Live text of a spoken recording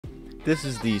This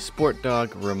is the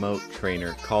SportDOG Remote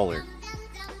Trainer Collar.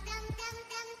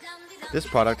 This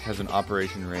product has an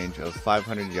operation range of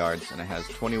 500 yards and it has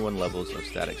 21 levels of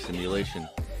static simulation.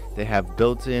 They have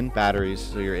built-in batteries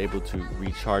so you're able to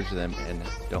recharge them and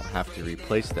don't have to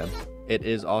replace them. It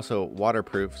is also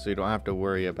waterproof so you don't have to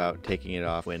worry about taking it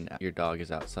off when your dog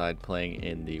is outside playing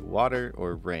in the water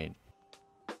or rain.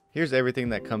 Here's everything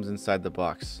that comes inside the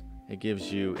box. It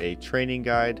gives you a training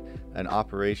guide, an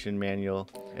operation manual.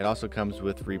 It also comes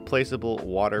with replaceable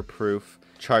waterproof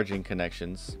charging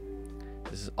connections.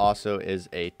 This also is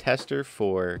a tester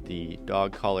for the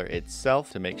dog collar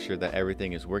itself to make sure that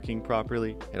everything is working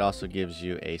properly. It also gives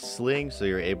you a sling so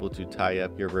you're able to tie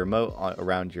up your remote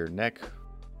around your neck.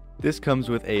 This comes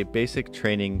with a basic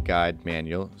training guide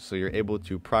manual so you're able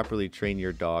to properly train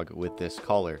your dog with this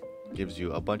collar. It gives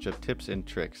you a bunch of tips and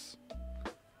tricks.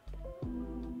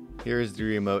 Here is the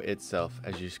remote itself.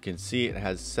 As you can see, it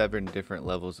has 7 different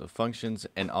levels of functions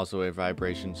and also a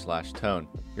vibration/tone.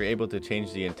 You're able to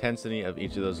change the intensity of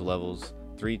each of those levels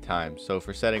 3 times. So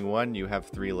for setting 1, you have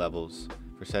 3 levels.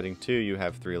 For setting 2, you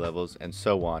have 3 levels, and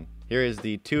so on. Here is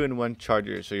the 2-in-1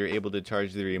 charger, so you're able to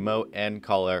charge the remote and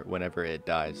collar whenever it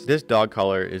dies. This dog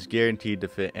collar is guaranteed to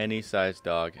fit any size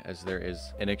dog, as there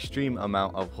is an extreme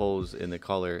amount of holes in the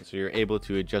collar, so you're able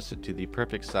to adjust it to the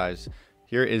perfect size.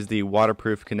 Here is the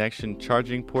waterproof connection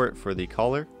charging port for the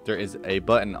collar. There is a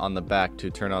button on the back to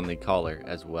turn on the collar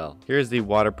as well. Here is the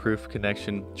waterproof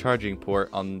connection charging port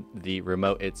on the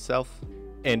remote itself.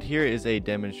 And here is a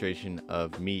demonstration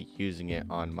of me using it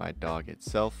on my dog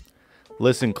itself.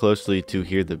 Listen closely to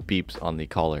hear the beeps on the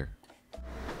collar.